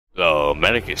The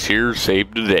medic is here to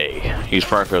save the day. Use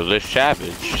promo code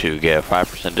ListSavage to get a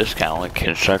 5% discount at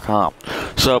Kinch.com.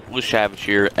 So, ListSavage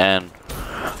here, and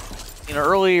in an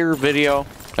earlier video,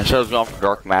 I said I was going for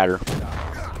Dark Matter.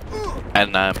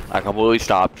 And then I completely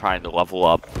stopped trying to level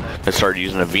up. I started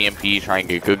using a VMP, trying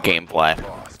to get good gameplay.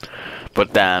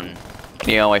 But then,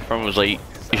 you know, my friend was like,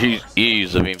 you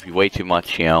use the VMP way too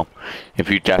much, you know. If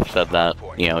you Jeff said that,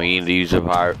 you know, you need to use a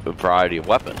variety of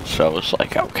weapons. So it was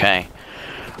like, okay.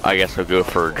 I guess I'll go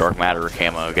for Dark Matter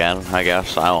camo again, I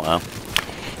guess. I don't know.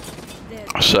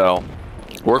 So,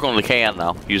 work on the KN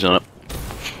now, using it.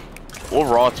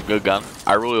 Overall, it's a good gun.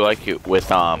 I really like it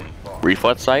with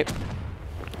reflex sight.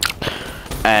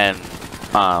 And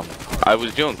I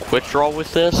was doing quick draw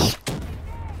with this.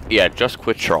 Yeah, just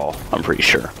quick draw, I'm pretty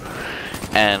sure.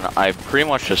 And I pretty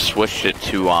much just switched it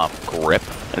to grip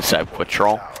instead of quick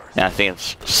draw. And I think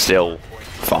it's still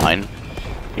fine.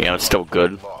 You know, it's still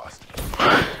good.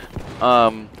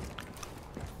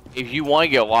 If you want to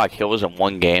get a lot of kills in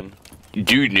one game,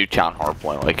 do Nuketown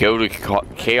Hardpoint. Like, go to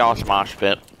Chaos Mosh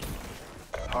Pit.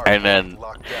 And then,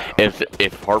 if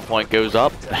Hardpoint goes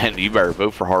up, then you better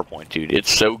vote for Hardpoint, dude.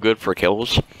 It's so good for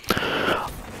kills. You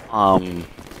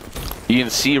can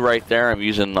see right there, I'm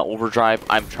using the Overdrive.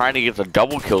 I'm trying to get the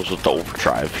double kills with the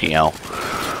Overdrive, you know.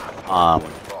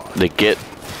 To get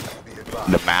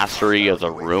the mastery of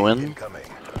the Ruin.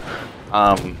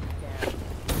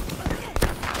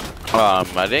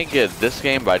 I didn't get this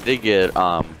game, but I did get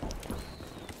a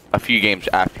few games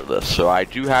after this. So I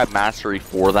do have mastery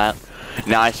for that.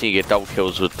 Now I see you get double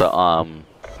kills with the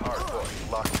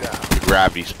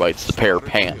gravity spikes, the pair of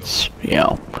pants, you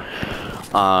know.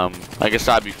 I guess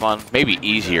that'd be fun. Maybe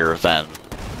easier than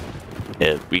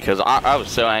it, because I was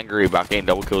so angry about getting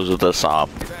double kills with this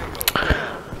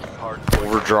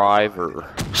Overdrive or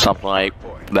something like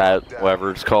that,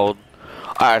 whatever it's called.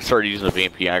 I started using the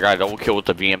VMP. I got a double kill with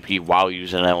the VMP while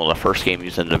using it. Well, the first game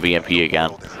using the VMP again.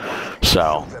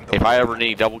 So, if I ever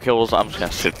need double kills, I'm just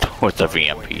gonna stick with the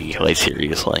VMP. Like,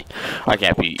 seriously. I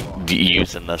can't be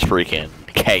using this freaking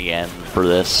KN for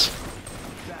this.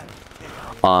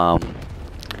 I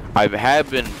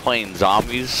have been playing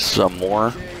zombies some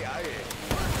more.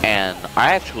 And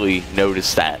I actually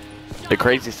noticed that the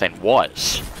craziest thing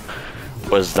was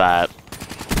that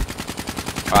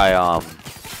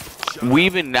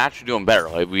we've been naturally doing better.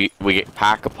 Like, we get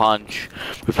Pack-a-Punch,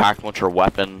 we Pack-a-Punch our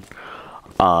weapon.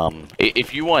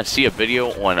 If you want to see a video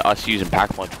on us using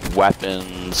Pack-a-Punch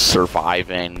weapons,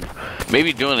 surviving,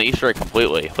 maybe doing the Easter egg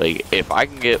completely. Like, if I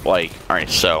can get, like, alright,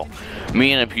 so,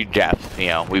 me and a few Jeff, you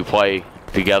know, we play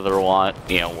together a lot,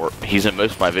 you know, he's in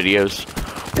most of my videos.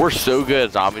 We're so good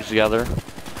at zombies together.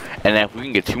 And then if we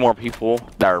can get 2 more people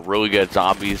that are really good at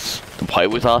zombies to play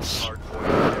with us,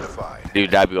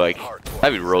 dude, that'd be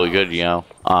really good, you know.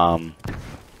 I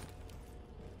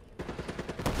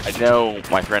know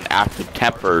my friend Active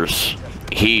Tempers,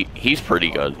 he's pretty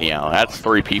good, you know. That's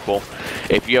 3 people.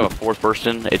 If you have a 4th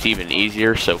person, it's even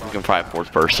easier. So if we can find a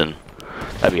 4th person,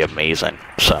 that'd be amazing.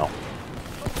 So,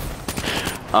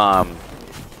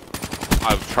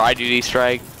 I've tried to do Easter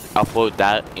egg, upload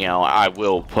that, you know. I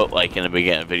will put, like, in the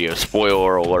beginning of the video,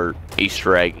 spoiler alert,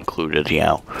 Easter egg included, you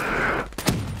know.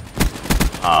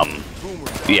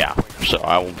 Yeah, so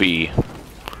I will be,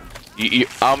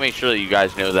 I'll make sure that you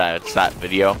guys know that it's that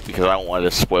video, because I don't want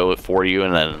to spoil it for you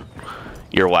and then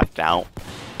you're left out.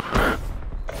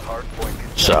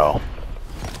 So,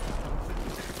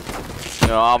 you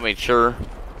know, I'll make sure,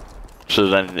 so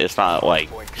then it's not, like,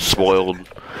 spoiled.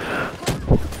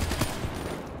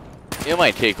 It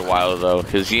might take a while, though,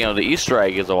 because, you know, the Easter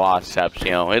egg is a lot of steps,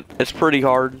 you know. It's pretty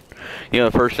hard. You know,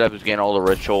 the first step is getting all the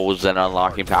rituals, then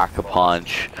unlocking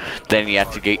Pack-a-Punch. Then you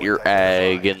have to get your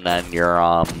egg, and then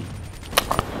you're,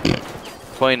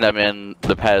 putting them in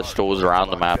the pedestals around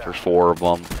the map. There's 4 of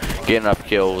them. Get enough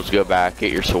kills, go back,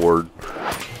 get your sword.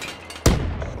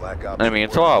 I mean,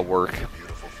 it's a lot of work.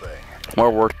 More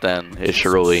work than it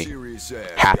should really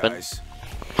happen.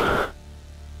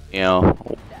 You know,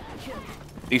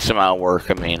 decent amount of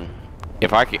work. I mean,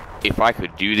 if I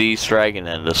could do the Easter egg and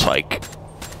then just, like,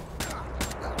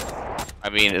 I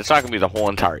mean, it's not gonna be the whole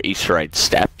entire Easter egg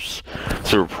steps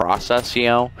through process, you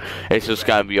know. It's just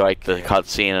gonna be like the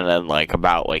cutscene and then like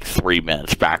about like 3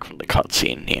 minutes back from the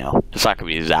cutscene, you know. It's not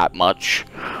gonna be that much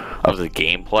of the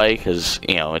gameplay because,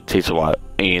 you know, it takes a lot.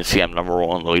 You can see I'm #1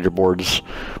 on the leaderboards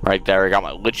right there. I got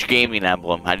my Lich Gaming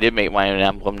emblem. I did make my own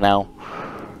emblem now.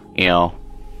 You know,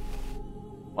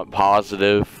 went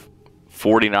positive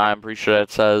 49. I'm pretty sure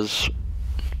that says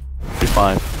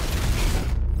 45.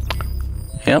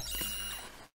 Yep.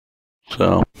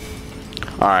 So,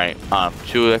 alright,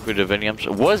 2 liquid diviniums.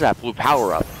 What is that blue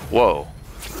power up? Whoa.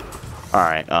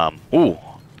 Alright, ooh.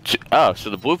 Oh, so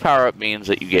the blue power-up means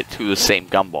that you get 2 of the same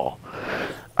gumball.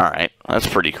 Alright, that's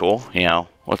pretty cool, you know.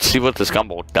 Let's see what this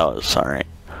gumball does, alright.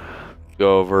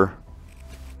 Go over.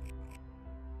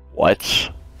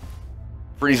 What?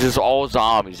 Freezes all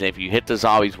zombies, and if you hit the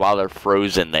zombies while they're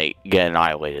frozen, they get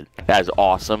annihilated. That is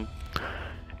awesome.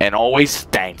 And always,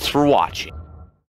 thanks for watching.